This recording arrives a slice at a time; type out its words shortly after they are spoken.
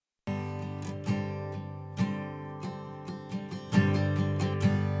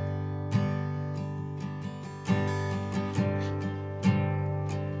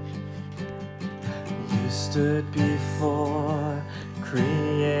stood before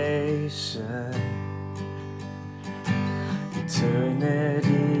creation,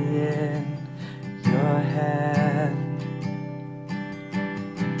 eternity in your hand.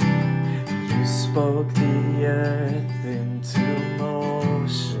 You spoke the earth into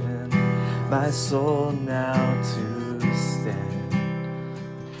motion, my soul now to stand.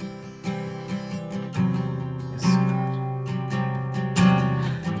 Yes, God.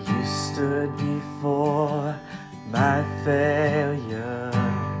 You stood before my failure,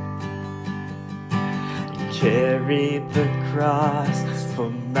 carried the cross for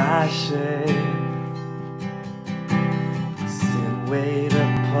my shame. Sin weighed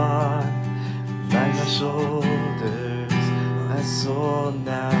upon my shoulders, my soul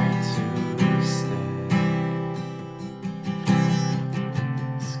now to stand.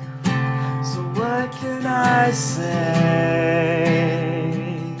 So what can I say?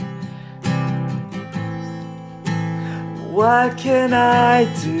 What can I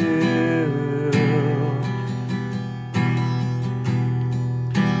do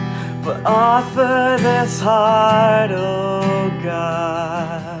but offer this heart, oh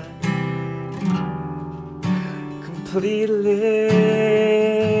God, completely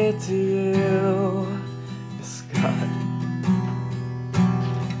to you? Yes, God.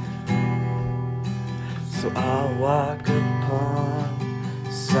 So I'll walk upon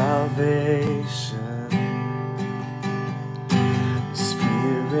salvation,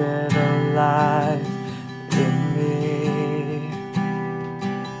 Spirit alive in me,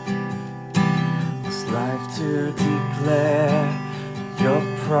 this life to declare your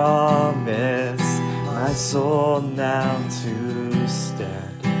promise, my soul now to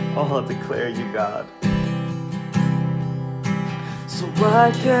stand. Oh, I'll declare you, God. So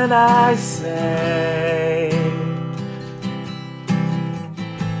what can I say?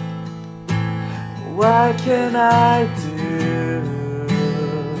 What can I do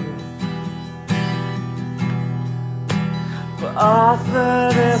but offer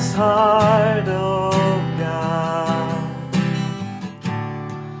this heart, oh God,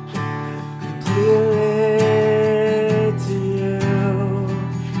 completely to you?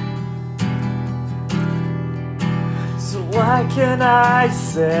 So what can I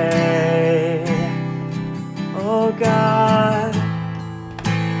say, oh God?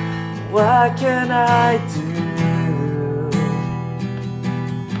 What can I do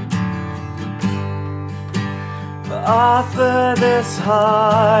but offer this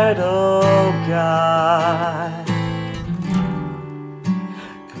heart, oh God,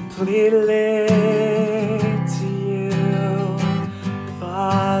 completely to you,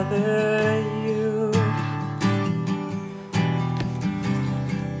 Father, you.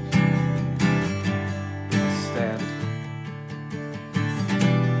 Stand.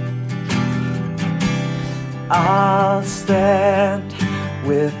 I'll stand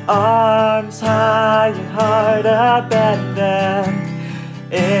with arms high and heart abandoned,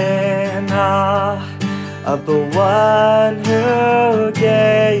 in awe of the one who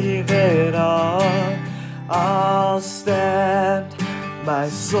gave it all. I'll stand, my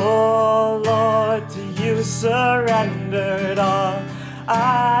soul, Lord, to you surrendered. All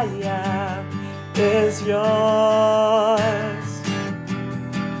I am is yours.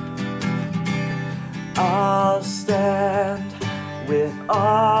 I'll stand with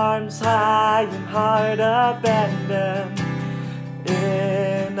arms high and heart abandoned,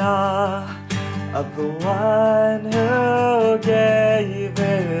 in awe of the one who gave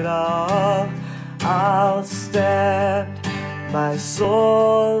it all. I'll stand, my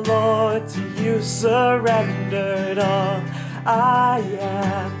soul, Lord, to you surrendered. All I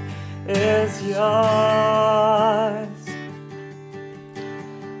am is yours.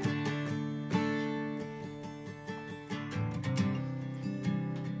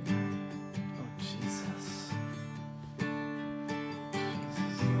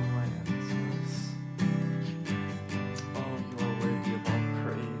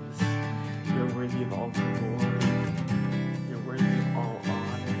 Of all glory, you're worthy of all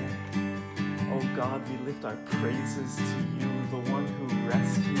honor. Oh God, we lift our praises to you, the one who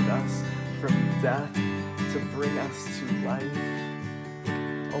rescued us from death to bring us to life.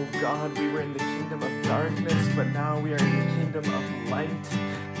 Oh God, we were in the kingdom of darkness, but now we are in the kingdom of light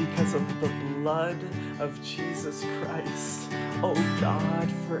because of the blood of Jesus Christ. Oh God,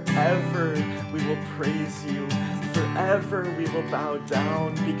 forever we will praise you. Forever we will bow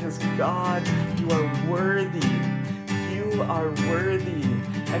down because God, you are worthy. You are worthy.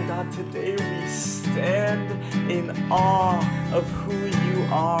 And God, today we stand in awe of who you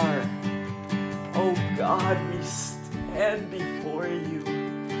are. Oh God, we stand before you.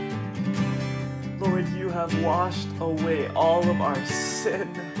 Lord, you have washed away all of our sin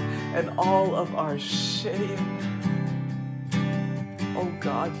and all of our shame. Oh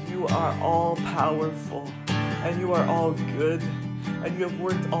God, you are all powerful and you are all good, and you have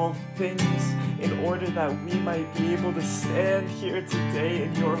worked all things in order that we might be able to stand here today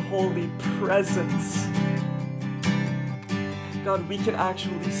in your holy presence. God, we can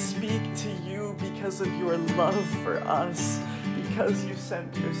actually speak to you because of your love for us, because you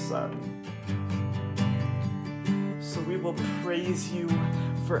sent your Son. So we will praise you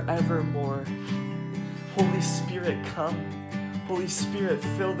forevermore. Holy Spirit, come. Holy Spirit,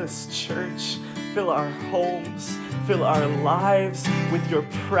 fill this church, fill our homes, fill our lives with your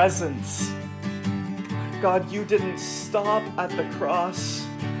presence. God, you didn't stop at the cross.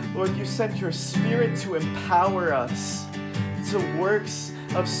 Lord, you sent your Spirit to empower us to works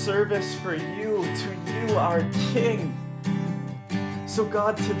of service for you, to you, our King. So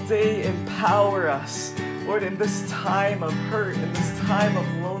God, today empower us, Lord, in this time of hurt, in this time of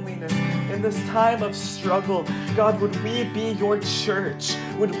loneliness, in this time of struggle. God, would we be your church?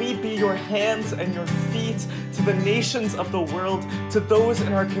 Would we be your hands and your feet to the nations of the world, to those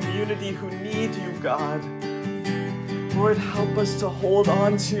in our community who need you, God? Lord, help us to hold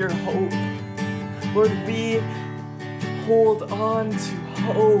on to your hope. Lord, we hold on to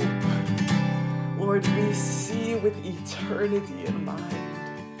hope. Lord, we see with eternity in mind.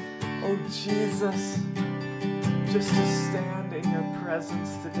 Oh, Jesus, just to stand in your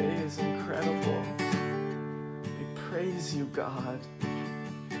presence today is incredible. We praise you, God.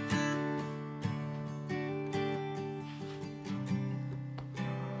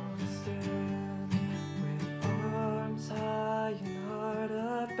 Stand with arms high and heart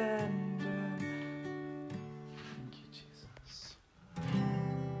abandoned. Thank you, Jesus.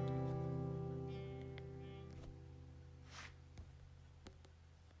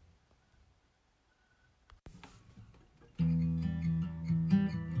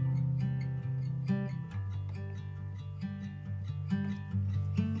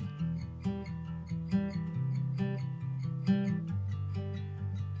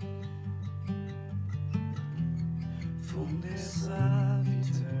 Fullness of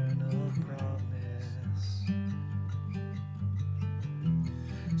eternal promise,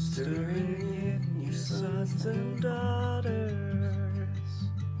 stirring in you sons and daughters,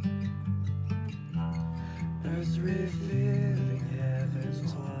 earth revealing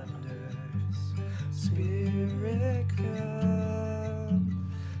heaven's wonders. Spirit come,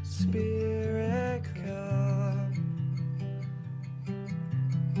 Spirit come.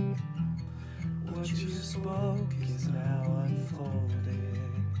 What you spoke is now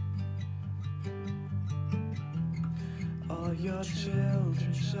unfolding. All your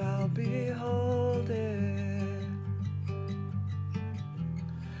children shall behold it.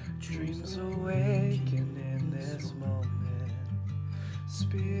 Dreams awaken in this moment.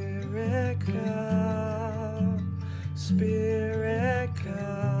 Spirit come, Spirit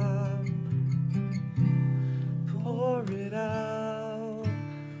come. Pour it out.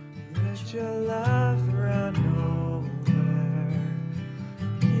 Let your love run over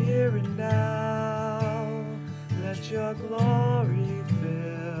here and now. Let your glory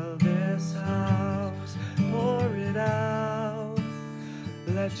fill this house. Pour it out.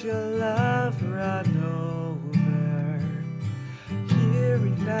 Let your love run over here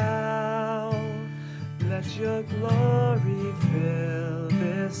and now. Let your glory fill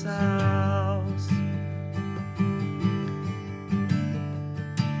this house.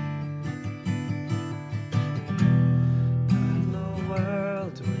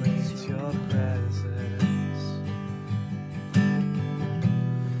 Awaits your presence.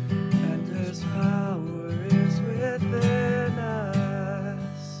 Endless power is within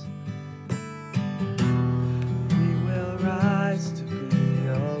us. We will rise to be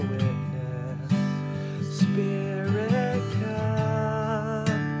your witness. Spirit come,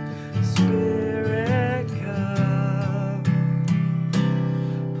 Spirit come.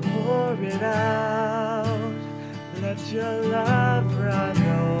 Pour it out. Let your love run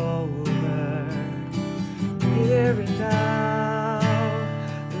over here and now.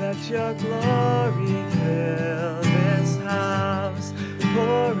 Let your glory fill this house.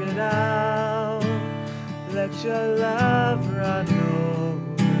 Pour it out. Let your love run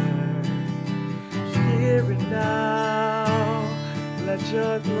over here and now. Let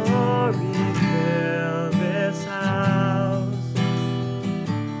your glory fill this house.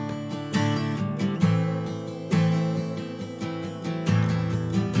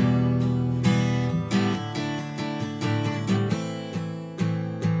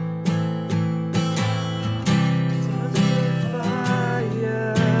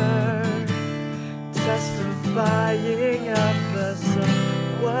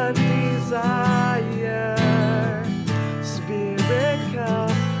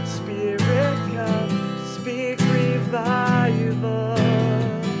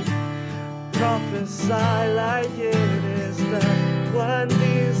 prophesy like it is the one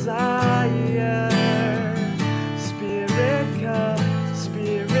desire. Spirit come,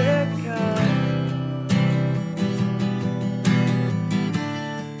 Spirit come.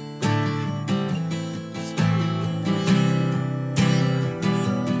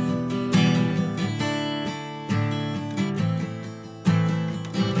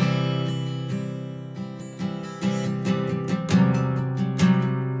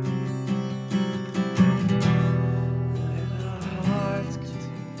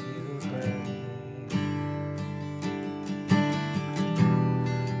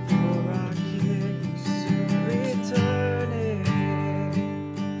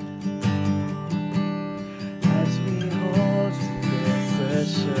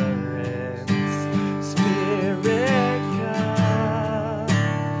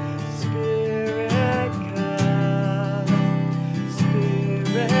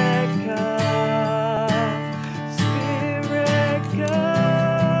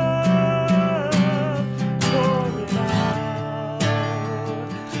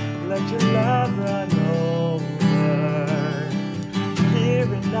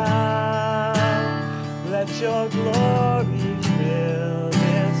 Your glory fill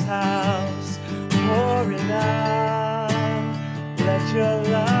this house, pour it out. Let your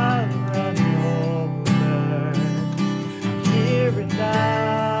love run over. Hear it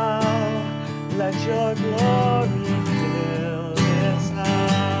now. Let your glory fill this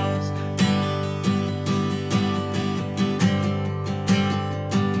house.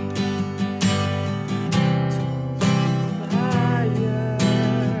 Fire,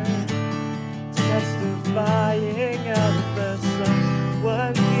 testifying of the Son's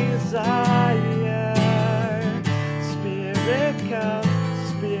one desire. Spirit come,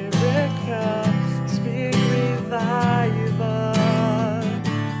 speak revival.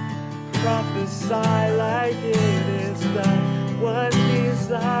 Prophesy like it is the one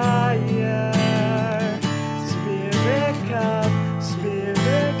desire. Spirit come,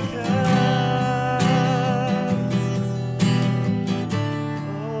 Spirit come.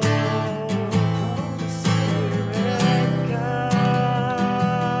 Oh, Spirit come,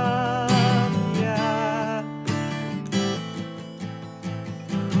 yeah.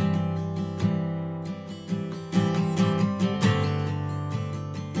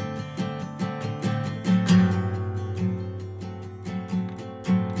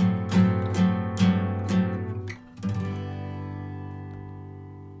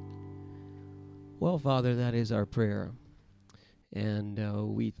 Well, Father, that is our prayer. And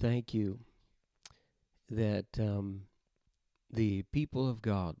we thank you that the people of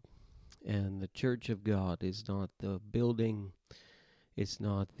God and the church of God is not the building, it's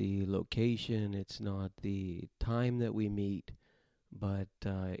not the location, it's not the time that we meet, but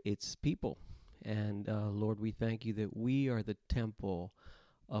it's people. And Lord, we thank you that we are the temple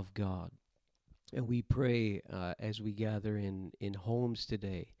of God. And we pray as we gather in homes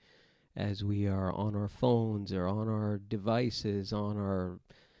today, as we are on our phones or on our devices, on our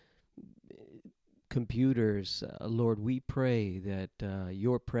computers, Lord, we pray that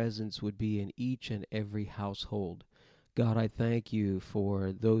your presence would be in each and every household. God, I thank you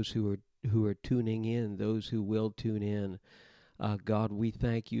for those who are tuning in, those who will tune in. God, we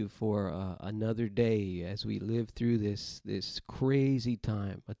thank you for another day as we live through this crazy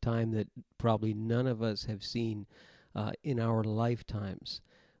time, a time that probably none of us have seen in our lifetimes.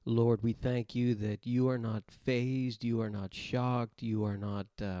 Lord, we thank you that you are not fazed, you are not shocked, you are not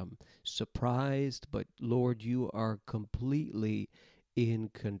surprised, but Lord, you are completely in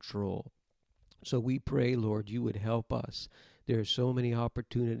control. So we pray, Lord, you would help us. There are so many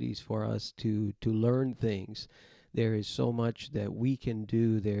opportunities for us to learn things. There is so much that we can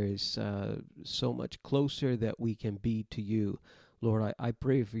do. There is so much closer that we can be to you. Lord, I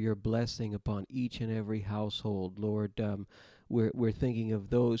pray for your blessing upon each and every household. Lord, we're thinking of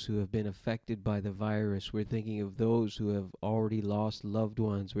those who have been affected by the virus. We're thinking of those who have already lost loved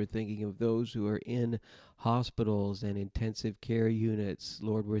ones. We're thinking of those who are in hospitals and intensive care units.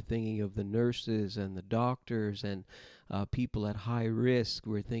 Lord, we're thinking of the nurses and the doctors and people at high risk.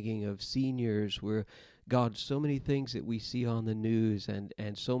 We're thinking of seniors. God, so many things that we see on the news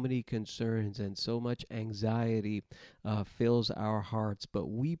and so many concerns and so much anxiety fills our hearts. But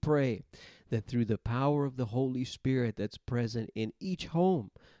we pray that through the power of the Holy Spirit that's present in each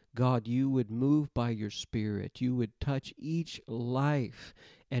home, God, you would move by your Spirit. You would touch each life,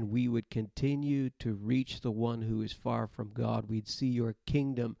 and we would continue to reach the one who is far from God. We'd see your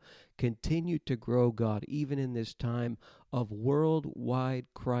kingdom continue to grow, God, even in this time of worldwide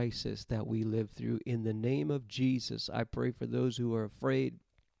crisis that we live through. In the name of Jesus, I pray for those who are afraid,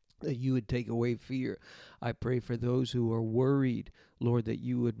 that you would take away fear. I pray for those who are worried, Lord, that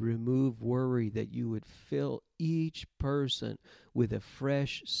you would remove worry, that you would fill each person with a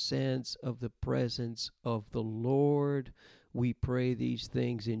fresh sense of the presence of the Lord. We pray these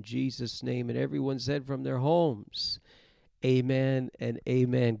things in Jesus' name. And everyone said from their homes, amen and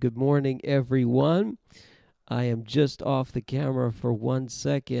amen. Good morning, everyone. I am just off the camera for 1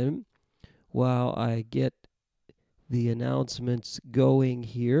 second while I get the announcements going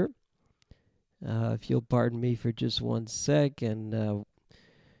here. If you'll pardon me for just 1 second,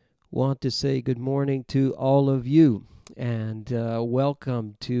 want to say good morning to all of you, and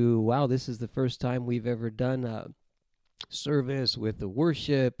welcome to, wow, this is the first time we've ever done a service with the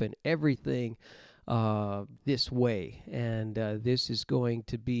worship and everything this way, and this is going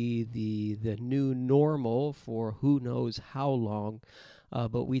to be the new normal for who knows how long,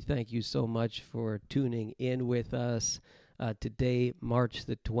 but we thank you so much for tuning in with us. Today, March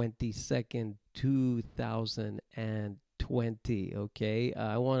the 22nd, 2020, okay?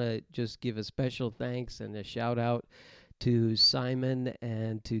 I want to just give a special thanks and a shout out to Simon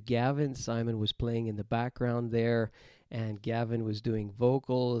and to Gavin. Simon was playing in the background there, and Gavin was doing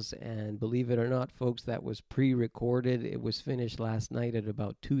vocals, and believe it or not, folks, that was pre-recorded. It was finished last night at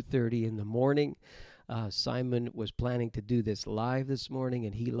about 2:30 in the morning. Simon was planning to do this live this morning,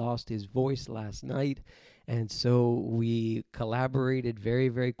 and he lost his voice last night. And so we collaborated very,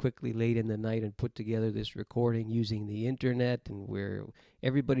 very quickly late in the night and put together this recording using the internet. And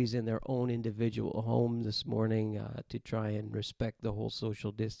everybody's in their own individual home this morning to try and respect the whole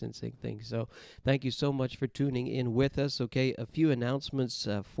social distancing thing. So thank you so much for tuning in with us. Okay, a few announcements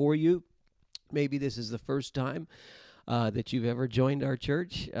for you. Maybe this is the first time that you've ever joined our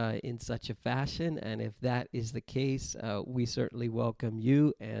church in such a fashion, and if that is the case, we certainly welcome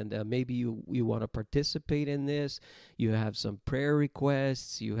you, and maybe you want to participate in this. You have some prayer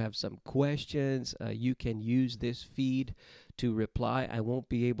requests, you have some questions, you can use this feed to reply. I won't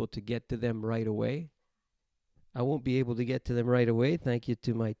be able to get to them right away. Thank you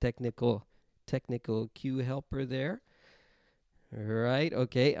to my technical queue helper there. Right,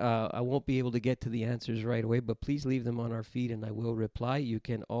 okay. I won't be able to get to the answers right away, but please leave them on our feed and I will reply. You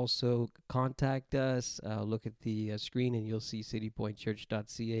can also contact us. Look at the screen and you'll see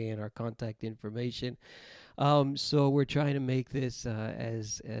citypointchurch.ca and our contact information. So we're trying to make this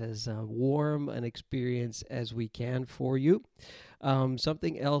as warm an experience as we can for you.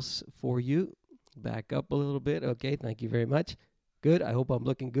 Something else for you. Back up a little bit. Okay, thank you very much. Good. I hope I'm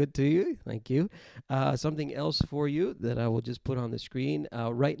looking good to you. Thank you. Something else for you that I will just put on the screen.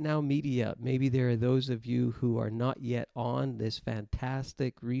 Right Now Media. Maybe there are those of you who are not yet on this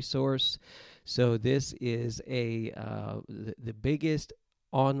fantastic resource. So this is the biggest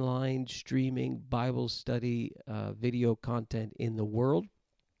online streaming Bible study video content in the world.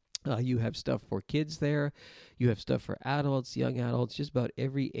 You have stuff for kids there. You have stuff for adults, young adults, just about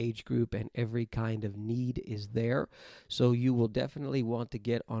every age group and every kind of need is there. So you will definitely want to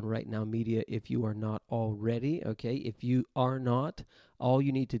get on Right Now Media if you are not already, okay? If you are not, all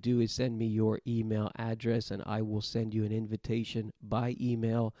you need to do is send me your email address and I will send you an invitation by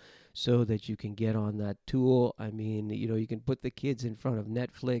email so that you can get on that tool. I mean, you can put the kids in front of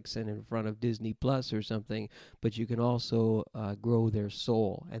Netflix and in front of Disney Plus or something, but you can also grow their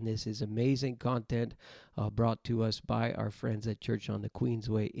soul. And this is amazing content brought to us by our friends at Church on the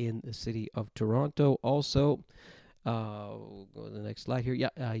Queensway in the city of Toronto. Also, we'll go to the next slide here.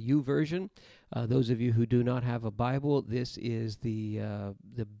 YouVersion. Those of you who do not have a Bible, this is the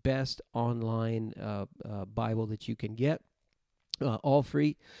best online Bible that you can get. All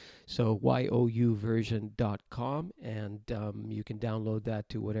free. So youversion.com, and you can download that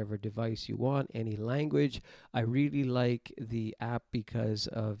to whatever device you want, any language. I really like the app because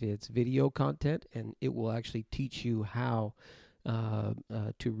of its video content, and it will actually teach you how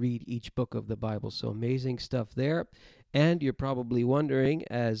to read each book of the Bible. So amazing stuff there. And you're probably wondering,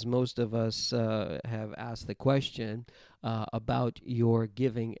 as most of us have asked the question, about your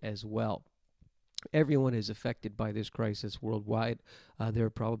giving as well. Everyone is affected by this crisis worldwide. There are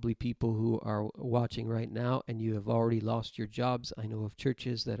probably people who are watching right now and you have already lost your jobs. I know of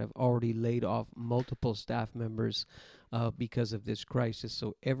churches that have already laid off multiple staff members because of this crisis.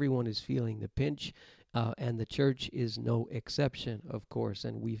 So everyone is feeling the pinch. And the church is no exception, of course,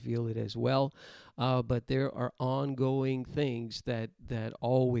 and we feel it as well. But there are ongoing things that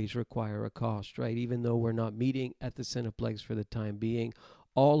always require a cost, right? Even though we're not meeting at the Cineplex for the time being,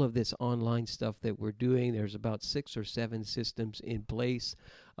 all of this online stuff that we're doing, there's about 6 or 7 systems in place,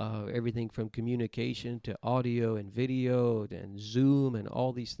 everything from communication to audio and video and Zoom and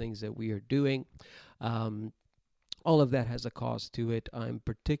all these things that we are doing. All of that has a cost to it. I'm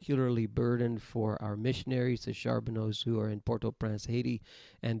particularly burdened for our missionaries, the Charbonneaus, who are in Port-au-Prince, Haiti,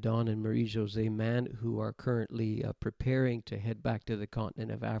 and Don and Marie-Josée Mann, who are currently preparing to head back to the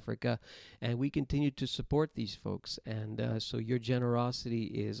continent of Africa. And we continue to support these folks. And so your generosity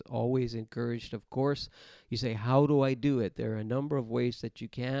is always encouraged, of course. You say, how do I do it? There are a number of ways that you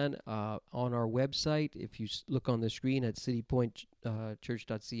can. On our website, if you look on the screen at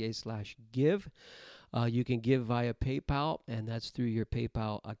citypointchurch.ca/give, you can give via PayPal, and that's through your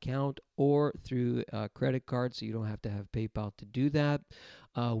PayPal account or through a credit card, so you don't have to have PayPal to do that.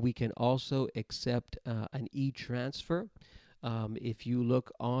 We can also accept an e-transfer. If you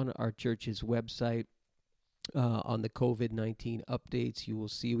look on our church's website, on the COVID-19 updates, you will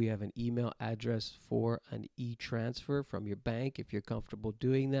see we have an email address for an e-transfer from your bank if you're comfortable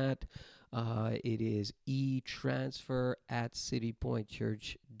doing that. It is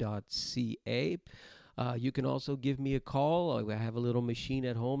etransfer@citypointchurch.ca. You can also give me a call. I have a little machine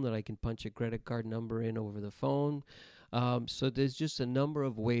at home that I can punch a credit card number in over the phone. So there's just a number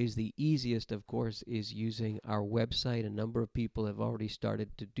of ways. The easiest, of course, is using our website. A number of people have already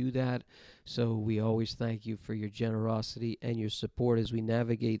started to do that. So we always thank you for your generosity and your support as we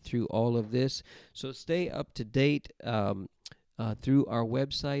navigate through all of this. So stay up to date through our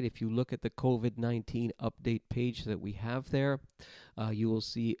website. If you look at the COVID-19 update page that we have there, you will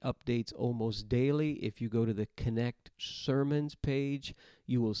see updates almost daily. If you go to the Connect Sermons page,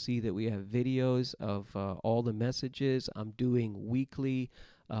 you will see that we have videos of all the messages. I'm doing weekly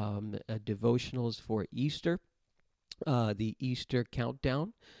devotionals for Easter, the Easter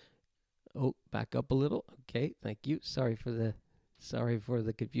countdown. Oh, back up a little. Okay, thank you. Sorry for the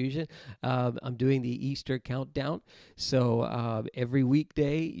confusion. I'm doing the Easter countdown. So every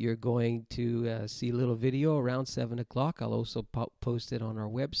weekday, you're going to see a little video around 7 o'clock. I'll also post it on our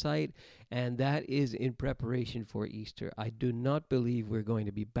website. And that is in preparation for Easter. I do not believe we're going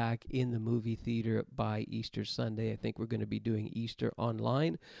to be back in the movie theater by Easter Sunday. I think we're going to be doing Easter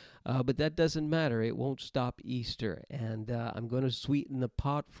online. But that doesn't matter. It won't stop Easter. And I'm going to sweeten the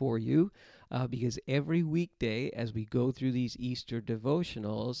pot for you. Because every weekday as we go through these Easter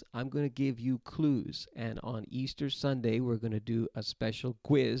devotionals, I'm going to give you clues. And on Easter Sunday, we're going to do a special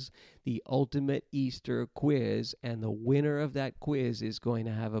quiz, the Ultimate Easter Quiz. And the winner of that quiz is going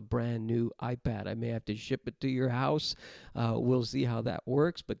to have a brand new iPad. I may have to ship it to your house. We'll see how that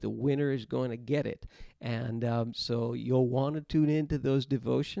works, but the winner is going to get it. And so you'll want to tune into those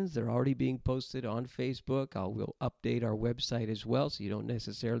devotions. They're already being posted on Facebook. We'll update our website as well, so you don't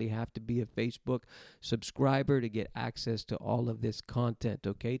necessarily have to be a Facebook subscriber to get access to all of this content.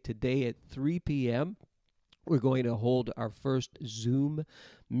 Okay, today at 3 p.m., we're going to hold our first Zoom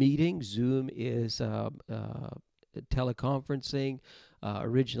meeting. Zoom is teleconferencing,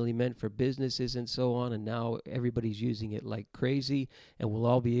 originally meant for businesses and so on, and now everybody's using it like crazy, and we'll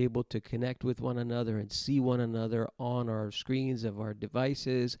all be able to connect with one another and see one another on our screens of our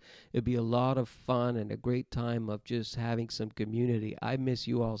devices. It'll be a lot of fun and a great time of just having some community. I miss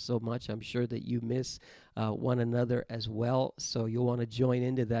you all so much. I'm sure that you miss one another as well, so you'll want to join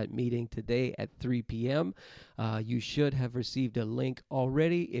into that meeting today at 3 p.m. You should have received a link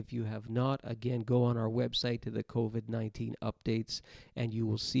already. If you have not, again, go on our website to the COVID-19 updates, and you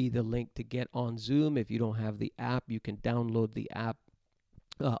will see the link to get on Zoom. If you don't have the app, you can download the app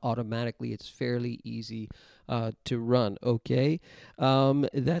automatically. It's fairly easy to run. Okay,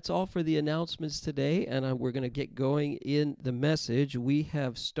 that's all for the announcements today, and we're going to get going in the message. We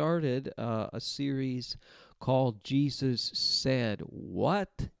have started a series called Jesus Said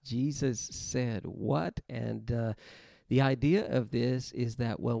What? Jesus Said What? And the idea of this is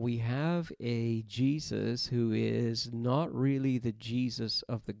that when we have a Jesus who is not really the Jesus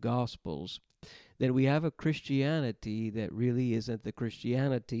of the Gospels, then we have a Christianity that really isn't the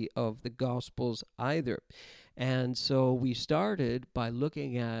Christianity of the Gospels either. And so we started by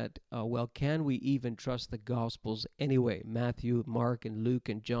looking at, can we even trust the Gospels anyway? Matthew, Mark, and Luke,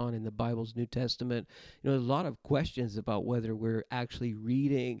 and John in the Bible's New Testament. There's a lot of questions about whether we're actually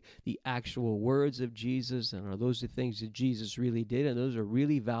reading the actual words of Jesus, and are those the things that Jesus really did? And those are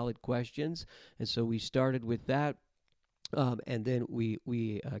really valid questions. And so we started with that. And then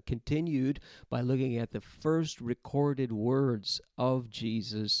we continued by looking at the first recorded words of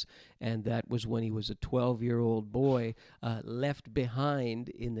Jesus, and that was when he was a 12-year-old boy left behind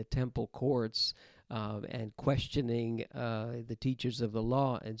in the temple courts and questioning the teachers of the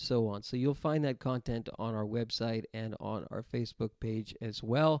law and so on. So you'll find that content on our website and on our Facebook page as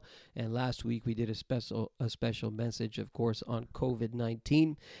well. And last week we did a special message, of course, on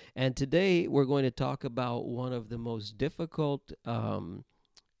COVID-19. And today we're going to talk about one of the most difficult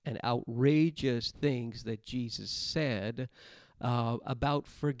and outrageous things that Jesus said about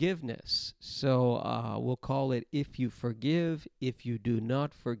forgiveness. So we'll call it If You Forgive, If You Do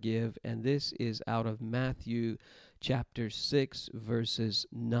Not Forgive. And this is out of Matthew chapter 6, verses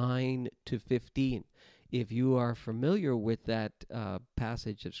 9 to 15. If you are familiar with that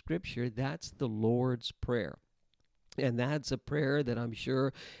passage of Scripture, that's the Lord's Prayer. And that's a prayer that I'm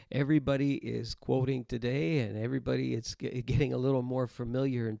sure everybody is quoting today, and everybody is getting a little more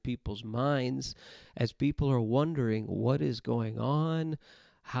familiar in people's minds as people are wondering what is going on.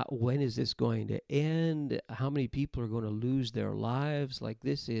 When is this going to end? How many people are going to lose their lives? Like,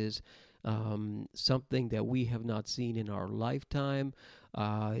 this is something that we have not seen in our lifetime.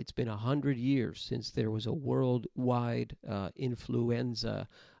 It's been 100 years since there was a worldwide influenza,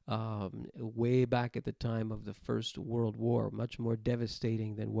 way back at the time of the First World War, much more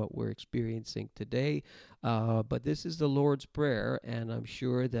devastating than what we're experiencing today. But this is the Lord's Prayer, and I'm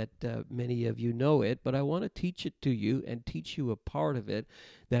sure that many of you know it, but I want to teach it to you and teach you a part of it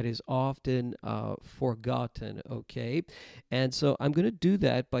that is often forgotten, okay? And so I'm going to do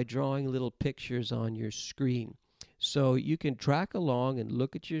that by drawing little pictures on your screen. So you can track along and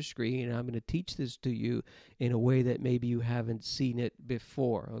look at your screen, and I'm going to teach this to you in a way that maybe you haven't seen it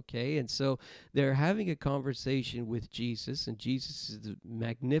before, okay? And so they're having a conversation with Jesus, and Jesus is the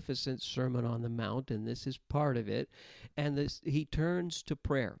magnificent Sermon on the Mount, and this is part of it. And he turns to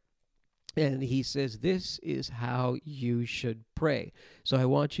prayer. And he says, this is how you should pray. So I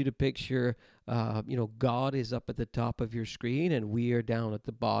want you to picture, God is up at the top of your screen and we are down at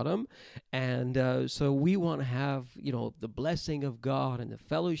the bottom. And so we want to have, the blessing of God and the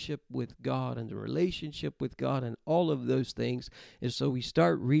fellowship with God and the relationship with God and all of those things. And so we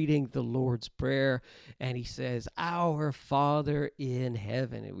start reading the Lord's Prayer, and he says, Our Father in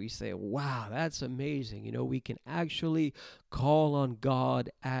heaven. And we say, wow, that's amazing. We can actually call on God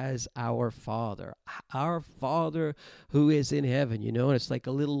as our Father who is in heaven, and it's like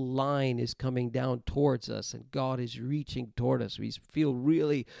a little line is coming down towards us and God is reaching toward us. We feel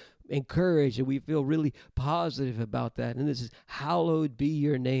really encouraged and we feel really positive about that. And this is, hallowed be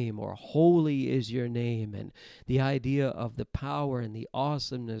your name, or holy is your name. And the idea of the power and the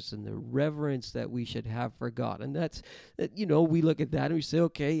awesomeness and the reverence that we should have for God. And that's, we look at that and we say,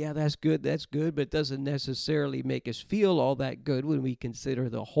 okay, yeah, that's good, but it doesn't necessarily make us feel all that good when we consider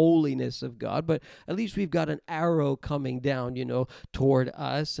the holiness of God. But at least we've got an arrow coming down, toward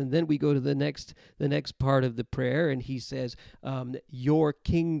us. And then we go to the next part of the prayer, and he says, your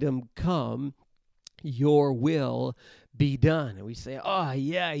kingdom come, your will be done. And we say, oh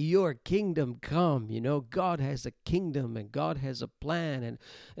yeah, your kingdom come. God has a kingdom and God has a plan,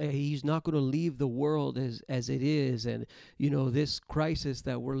 and he's not going to leave the world as it is. And this crisis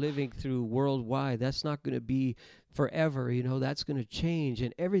that we're living through worldwide, that's not going to be forever. That's going to change,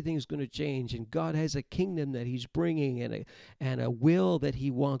 and everything's going to change, and God has a kingdom that he's bringing, and a will that he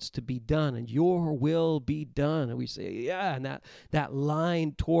wants to be done, and your will be done. And we say, yeah, and that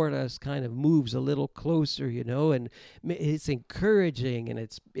line toward us kind of moves a little closer, and it's encouraging, and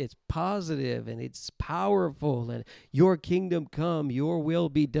it's positive, and it's powerful, and your kingdom come, your will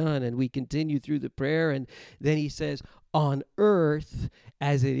be done. And we continue through the prayer, and then he says, on earth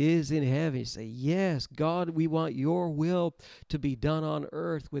as it is in heaven. You say, yes, God, we want your will to be done on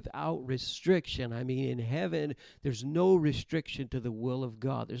earth without restriction. I mean, in heaven, there's no restriction to the will of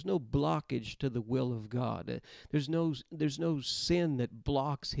God. There's no blockage to the will of God. There's no sin that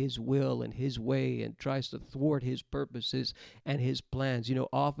blocks his will and his way and tries to thwart his purposes and his plans.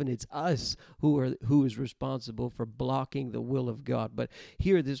 Often it's us who is responsible for blocking the will of God. But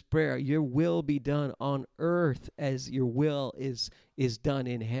here, this prayer, your will be done on earth as your will is done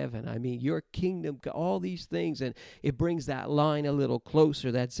in heaven. I mean, your kingdom, all these things, and it brings that line a little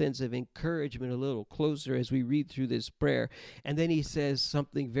closer, that sense of encouragement a little closer as we read through this prayer. And then he says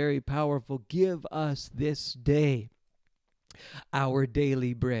something very powerful, give us this day our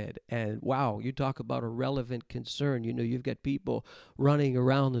daily bread. And wow, you talk about a relevant concern. You've got people running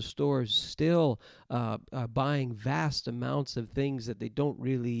around the stores still buying vast amounts of things that they don't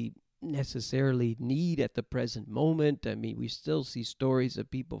really necessarily need at the present moment. I mean, we still see stories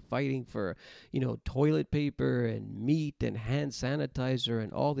of people fighting for, toilet paper and meat and hand sanitizer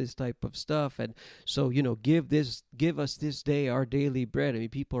and all this type of stuff. And so, give us this day our daily bread. I mean,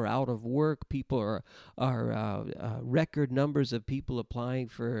 people are out of work. People are record numbers of people applying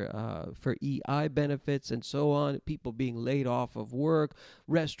for EI benefits and so on. People being laid off of work.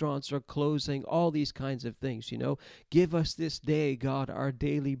 Restaurants are closing. All these kinds of things. Give us this day, God, our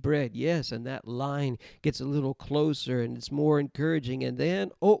daily bread. Yes, and that line gets a little closer and it's more encouraging. And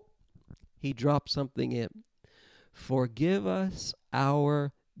then, he drops something in. Forgive us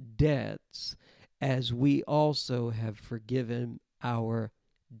our debts as we also have forgiven our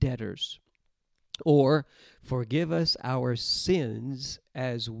debtors. Or forgive us our sins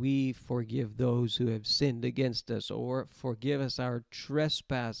as we forgive those who have sinned against us. Or forgive us our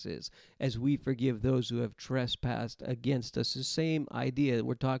trespasses as we forgive those who have trespassed against us. The same idea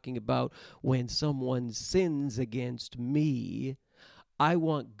we're talking about when someone sins against me. I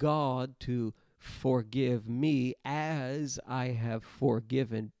want God to forgive me as I have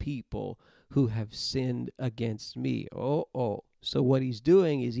forgiven people who have sinned against me. So what he's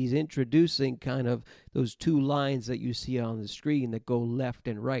doing is he's introducing kind of those two lines that you see on the screen that go left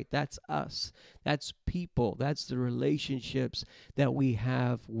and right. That's us. That's people. That's the relationships that we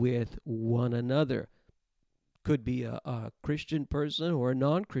have with one another. Could be a Christian person or a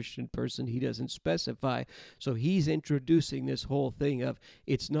non-Christian person. He doesn't specify. So he's introducing this whole thing of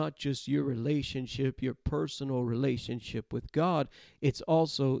it's not just your relationship, your personal relationship with God. It's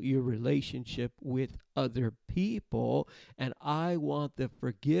also your relationship with other people. And I want the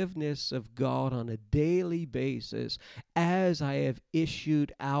forgiveness of God on a daily basis as I have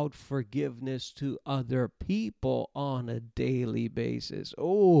issued out forgiveness to other people on a daily basis.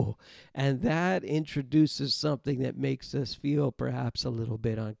 And that introduces something that makes us feel perhaps a little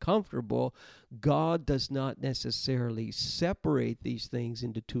bit uncomfortable. God does not necessarily separate these things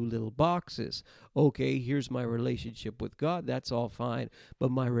into two little boxes. Okay, here's my relationship with God, that's all fine,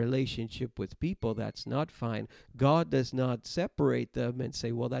 but my relationship with people, that's not fine. God does not separate them and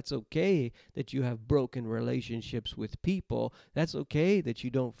say, well, that's okay that you have broken relationships with people. That's okay that you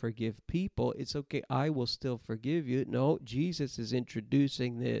don't forgive people. It's okay, I will still forgive you. No, Jesus is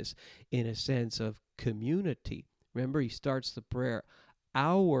introducing this in a sense of community. Remember, he starts the prayer,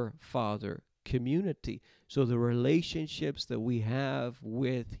 our Father, community. So the relationships that we have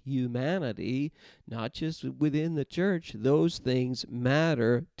with humanity, not just within the church, those things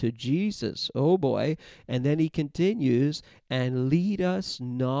matter to Jesus. Oh boy. And then he continues, and lead us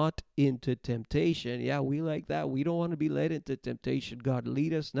not into temptation. Yeah, we like that. We don't want to be led into temptation. God,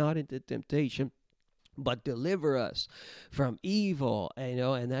 lead us not into temptation, but deliver us from evil.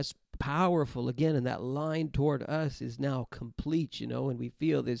 And that's powerful again, and that line toward us is now complete, and we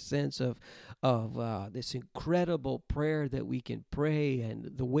feel this sense of this incredible prayer that we can pray,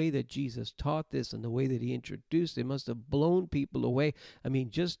 and the way that Jesus taught this and the way that he introduced it must have blown people away. I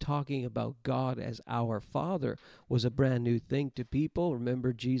mean, just talking about God as our Father was a brand new thing to people.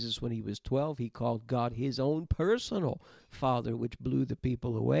 Remember, Jesus, when he was 12, he called God his own personal Father, which blew the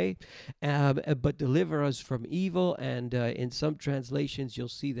people away. But deliver us from evil, and in some translations you'll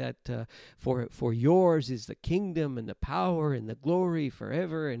see that for yours is the kingdom and the power and the glory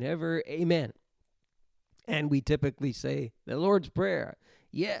forever and ever. Amen. And we typically say the Lord's Prayer.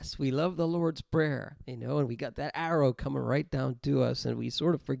 Yes, we love the Lord's Prayer, and we got that arrow coming right down to us, and we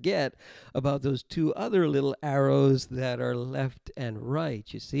sort of forget about those two other little arrows that are left and right,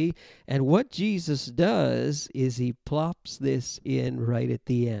 you see. And what Jesus does is he plops this in right at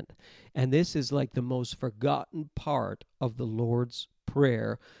the end. And this is like the most forgotten part of the Lord's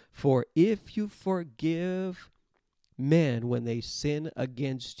Prayer. For if you forgive men when they sin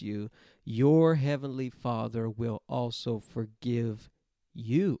against you, your heavenly Father will also forgive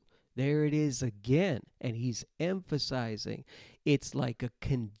you. There it is again. And he's emphasizing it's like a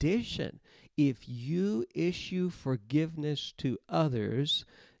condition. If you issue forgiveness to others,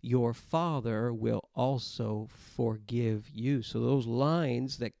 your Father will also forgive you. So those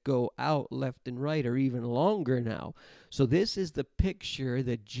lines that go out left and right are even longer now. So this is the picture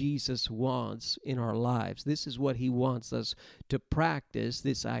that Jesus wants in our lives. This is what he wants us to practice,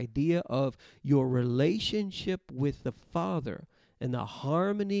 this idea of your relationship with the Father and the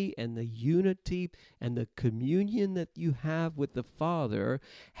harmony and the unity and the communion that you have with the Father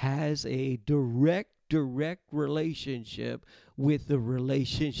has a direct relationship with the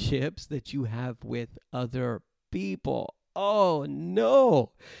relationships that you have with other people. Oh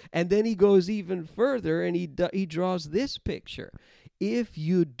no. And then he goes even further, and he draws this picture. If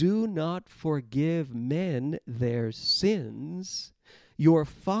you do not forgive men their sins, your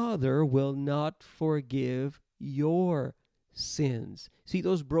Father will not forgive your sins. See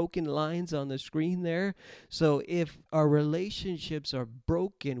those broken lines on the screen there? So if our relationships are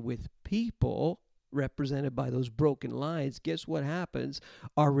broken with people, represented by those broken lines, guess what happens?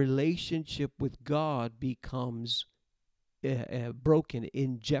 Our relationship with God becomes broken,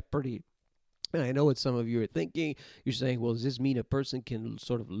 in jeopardy. And I know what some of you are thinking. You're saying, well, does this mean a person can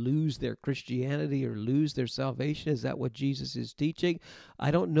sort of lose their Christianity or lose their salvation? Is that what Jesus is teaching?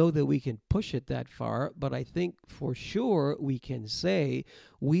 I don't know that we can push it that far, but I think for sure we can say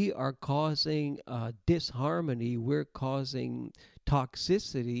we are causing disharmony. We're causing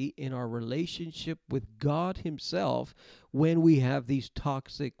toxicity in our relationship with God Himself when we have these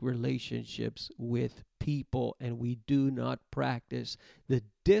toxic relationships with people and we do not practice the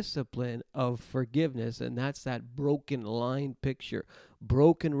discipline of forgiveness. And that's that broken line picture.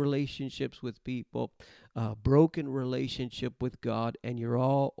 Broken relationships with people, broken relationship with God, and you're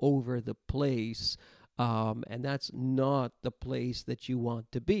all over the place. And that's not the place that you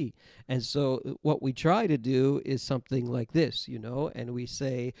want to be. And so what we try to do is something like this, and we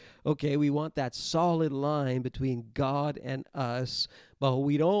say, okay, we want that solid line between God and us, but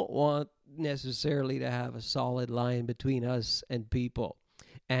we don't want necessarily to have a solid line between us and people.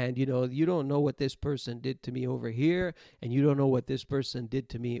 And you don't know what this person did to me over here, and you don't know what this person did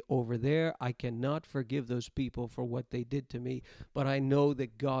to me over there. I cannot forgive those people for what they did to me, but I know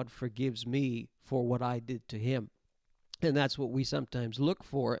that God forgives me for what I did to him. And that's what we sometimes look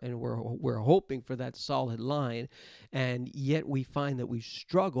for, and we're hoping for that solid line, and yet we find that we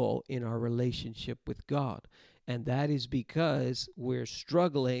struggle in our relationship with God. And that is because we're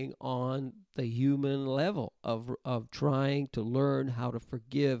struggling on the human level of trying to learn how to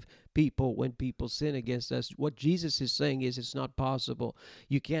forgive people when people sin against us. What Jesus is saying is it's not possible.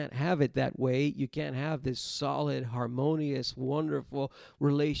 You can't have it that way. You can't have this solid, harmonious, wonderful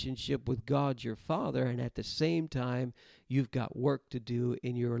relationship with God your Father, and at the same time you've got work to do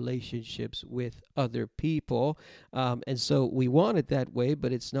in your relationships with other people. And so we want it that way,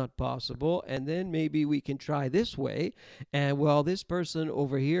 but it's not possible. And then maybe we can try this way. And well, this person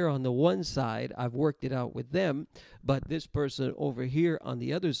over here on the one side, I've worked it out with them, but this person over here on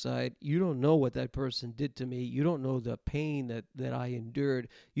the other side, you don't know what that person did to me. You don't know the pain that I endured.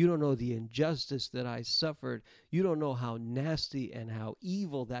 You don't know the injustice that I suffered. You don't know how nasty and how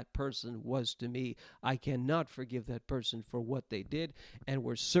evil that person was to me. I cannot forgive that person for what they did. And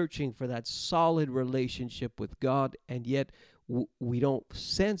we're searching for that solid relationship with God, and yet we don't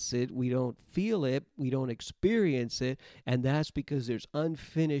sense it, we don't feel it, we don't experience it, and that's because there's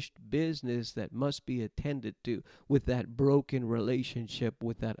unfinished business that must be attended to with that broken relationship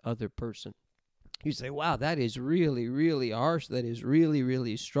with that other person. You say, wow, that is really, really harsh. That is really,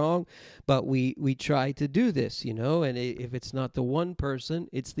 really strong. But we try to do this, and if it's not the one person,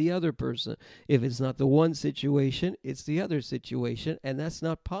 it's the other person. If it's not the one situation, it's the other situation. And that's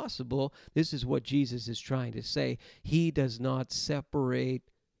not possible. This is what Jesus is trying to say. He does not separate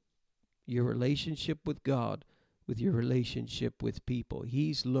your relationship with God with your relationship with people.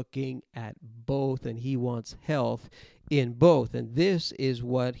 He's looking at both, and he wants health in both. And this is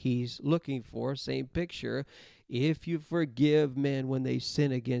what he's looking for. Same picture. If you forgive men when they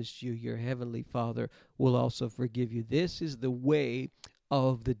sin against you, your heavenly Father will also forgive you. This is the way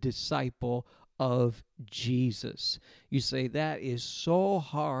of the disciple of Jesus. You say, that is so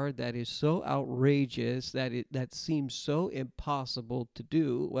hard, that is so outrageous, that seems so impossible to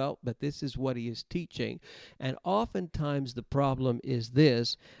do. Well, but this is what he is teaching. And oftentimes the problem is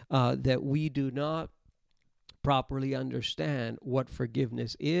this, that we do not properly understand what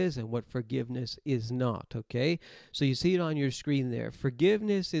forgiveness is and what forgiveness is not, okay? So you see it on your screen there.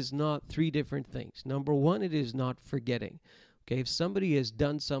 Forgiveness is not three different things. Number one, it is not forgetting. Okay, if somebody has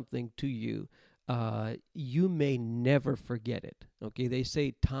done something to you, you may never forget it. Okay, they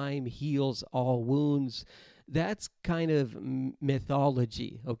say time heals all wounds. That's kind of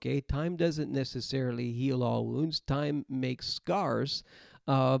mythology. Okay, time doesn't necessarily heal all wounds. Time makes scars,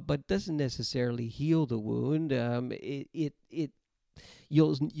 but doesn't necessarily heal the wound.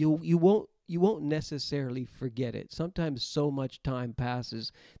 You won't necessarily forget it. Sometimes so much time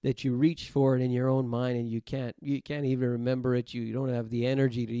passes that you reach for it in your own mind and you can't even remember it. You don't have the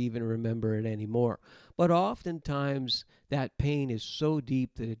energy to even remember it anymore. But oftentimes that pain is so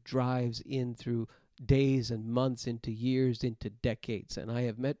deep that it drives in through days and months, into years, into decades. And I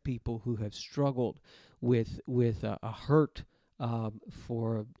have met people who have struggled with a hurt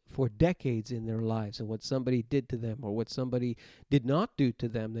for decades in their lives, and what somebody did to them or what somebody did not do to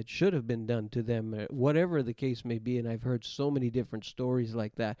them that should have been done to them, whatever the case may be. And I've heard so many different stories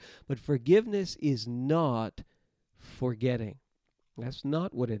like that. But forgiveness is not forgetting. That's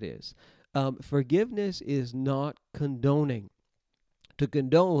not what it is. Forgiveness is not condoning. To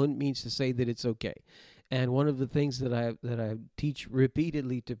condone means to say that it's okay. And one of the things that I teach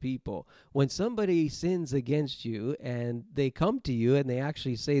repeatedly to people, when somebody sins against you and they come to you and they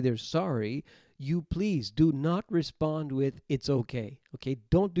actually say they're sorry, you please do not respond with "it's okay." Okay,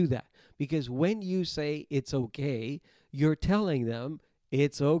 don't do that, because when you say "it's okay," you're telling them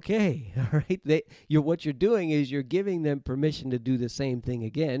it's okay. All right. What you're doing is you're giving them permission to do the same thing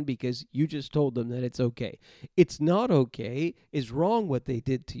again because you just told them that it's okay. It's not okay. It's wrong what they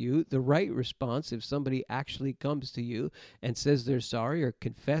did to you. The right response, if somebody actually comes to you and says they're sorry or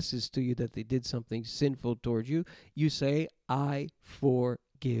confesses to you that they did something sinful towards you, you say, I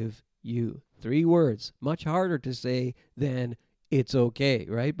forgive you. 3 words, much harder to say than it's okay,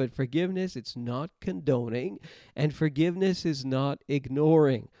 right? But forgiveness, it's not condoning, and forgiveness is not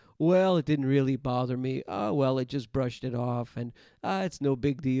ignoring. Well, it didn't really bother me. Oh, well, it just brushed it off, and it's no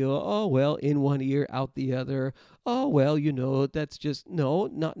big deal. Oh, well, in one ear, out the other. Oh, well, that's just no,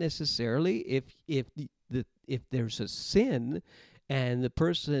 not necessarily. If there's a sin, and the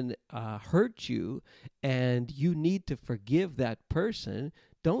person hurt you, and you need to forgive that person,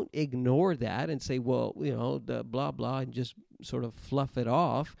 don't ignore that and say, well, the blah, blah, and just sort of fluff it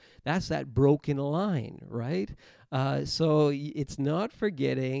off. That's that broken line, right? So it's not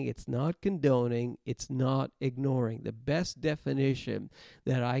forgetting, it's not condoning, it's not ignoring. The best definition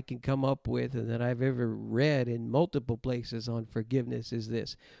that I can come up with and that I've ever read in multiple places on forgiveness is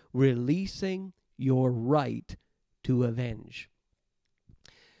this: releasing your right to avenge.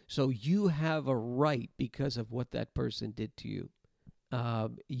 So you have a right because of what that person did to you.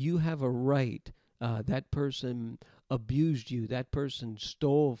 You have a right. That person abused you. That person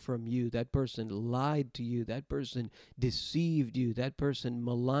stole from you. That person lied to you. That person deceived you. That person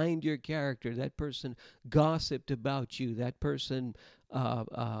maligned your character. That person gossiped about you. That person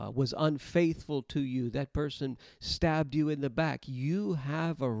was unfaithful to you. That person stabbed you in the back. You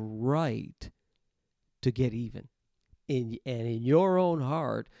have a right to get even. And in your own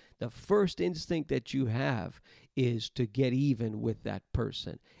heart, the first instinct that you have is to get even with that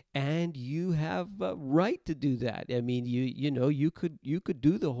person, and you have a right to do that. I mean, you could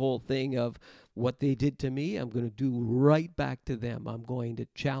do the whole thing of what they did to me, I'm going to do right back to them. I'm going to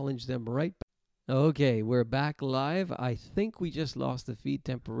challenge them right back. Okay, we're back live. I think we just lost the feed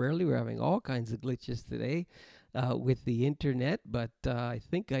temporarily. We're having all kinds of glitches today with the internet, but I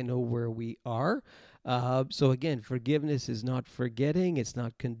think I know where we are. So again, forgiveness is not forgetting, it's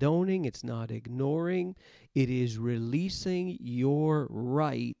not condoning, it's not ignoring. It is releasing your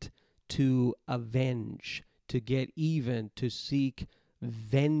right to avenge, to get even, to seek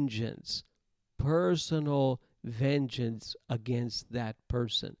vengeance, personal vengeance against that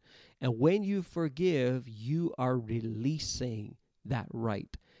person. And when you forgive, you are releasing that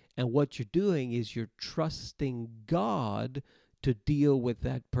right. And what you're doing is you're trusting God to deal with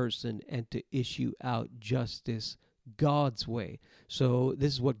that person and to issue out justice God's way. So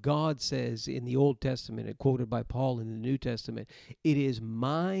this is what God says in the Old Testament and quoted by Paul in the New Testament. It is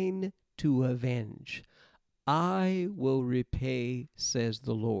mine to avenge. I will repay, says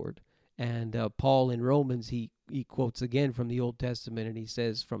the Lord. And Paul in Romans, he quotes again from the Old Testament, and he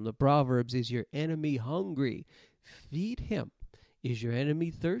says from the Proverbs, is your enemy hungry? Feed him. Is your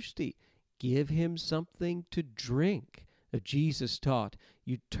enemy thirsty? Give him something to drink. Jesus taught,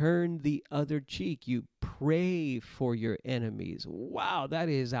 you turn the other cheek, you pray for your enemies. Wow, that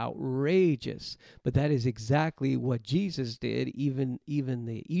is outrageous. But that is exactly what Jesus did, even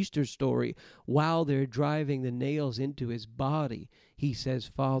the Easter story. While they're driving the nails into his body, he says,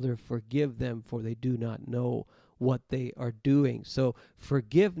 Father, forgive them, for they do not know what they are doing. So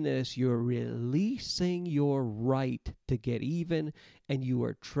forgiveness, you're releasing your right to get even, and you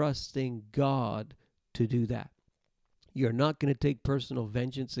are trusting God to do that. You're not going to take personal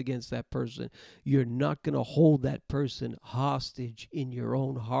vengeance against that person. You're not going to hold that person hostage in your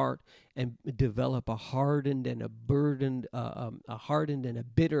own heart and develop a hardened and a burdened, a hardened and a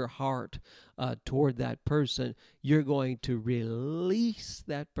bitter heart toward that person. You're going to release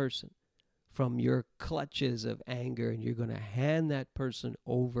that person from your clutches of anger, and you're going to hand that person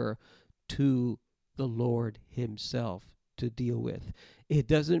over to the Lord himself to deal with. It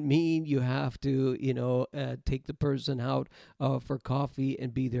doesn't mean you have to, take the person out for coffee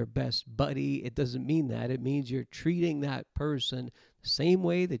and be their best buddy. It doesn't mean that. It means you're treating that person the same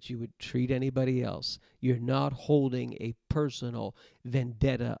way that you would treat anybody else. You're not holding a personal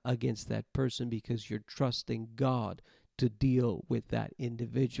vendetta against that person because you're trusting God to deal with that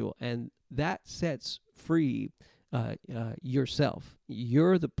individual. And that sets free yourself.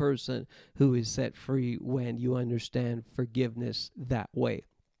 You're the person who is set free when you understand forgiveness that way.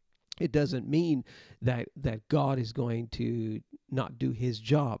 It doesn't mean that God is going to not do his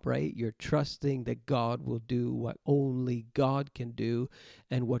job, right? You're trusting that God will do what only God can do,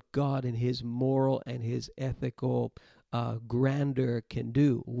 and what God in his moral and his ethical grander can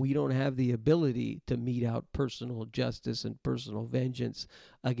do. We don't have the ability to mete out personal justice and personal vengeance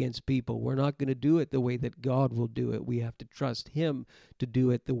against people. We're not going to do it the way that God will do it. We have to trust Him to do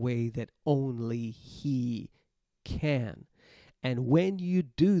it the way that only He can. And when you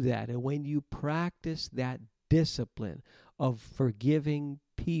do that, and when you practice that discipline of forgiving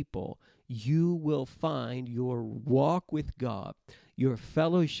people, you will find your walk with God, your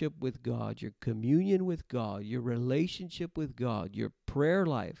fellowship with God, your communion with God, your relationship with God, your prayer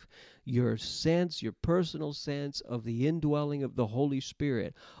life, your personal sense of the indwelling of the Holy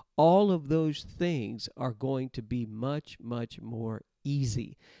Spirit. All of those things are going to be much, much more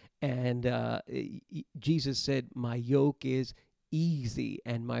easy. And Jesus said, my yoke is easy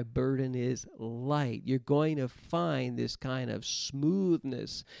and my burden is light. You're going to find this kind of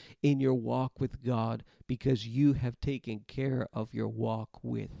smoothness in your walk with God because you have taken care of your walk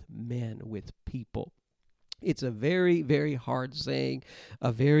with men, with people. It's a very, very hard saying,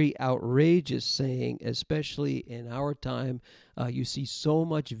 a very outrageous saying, especially in our time. You see so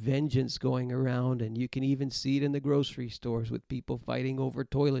much vengeance going around, and you can even see it in the grocery stores with people fighting over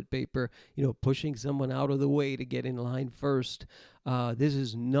toilet paper, pushing someone out of the way to get in line first. This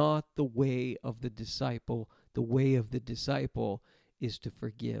is not the way of the disciple. The way of the disciple is to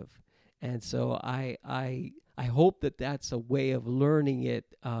forgive. And so I hope that that's a way of learning it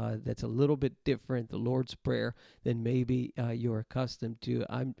that's a little bit different, the Lord's Prayer, than maybe you're accustomed to.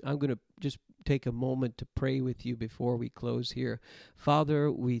 I'm going to just take a moment to pray with you before we close here.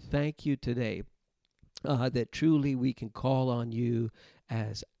 Father, we thank you today that truly we can call on you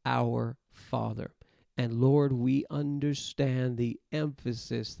as our Father. And Lord, we understand the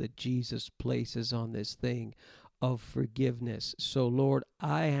emphasis that Jesus places on this thing of forgiveness. So Lord,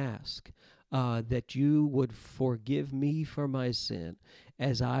 I ask that you would forgive me for my sin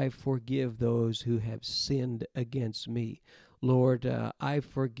as I forgive those who have sinned against me. Lord, I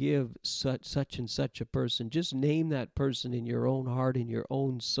forgive such and such a person. Just name that person in your own heart, in your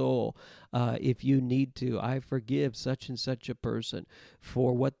own soul, if you need to. I forgive such and such a person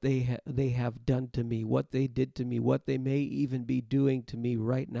for what they have done to me, what they did to me, what they may even be doing to me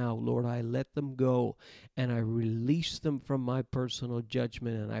right now. Lord, I let them go, and I release them from my personal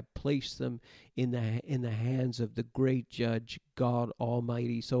judgment, and I place them in the hands of the great Judge, God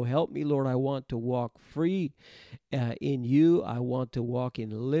Almighty. So help me, Lord. I want to walk free in you. I want to walk in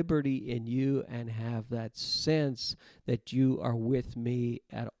liberty in you and have that sense that you are with me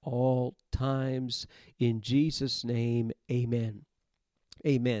at all times. In Jesus' name, amen.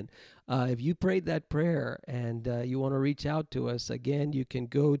 Amen. If you prayed that prayer and you want to reach out to us, again, you can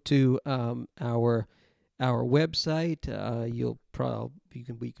go to our website.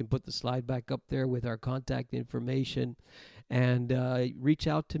 We can put the slide back up there with our contact information, and reach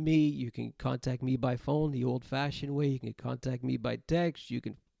out to me. You can contact me by phone the old-fashioned way. You can contact me by text. You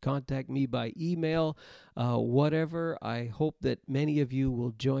can contact me by email, whatever. I hope that many of you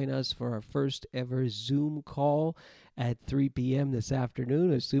will join us for our first ever Zoom call at 3 p.m. this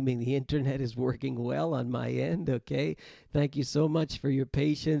afternoon, assuming the internet is working well on my end, okay? Thank you so much for your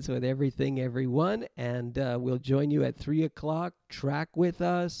patience with everything, everyone, and we'll join you at 3 o'clock. Track with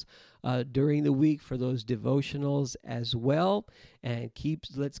us during the week for those devotionals as well, and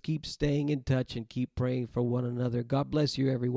let's keep staying in touch and keep praying for one another. God bless you, everyone.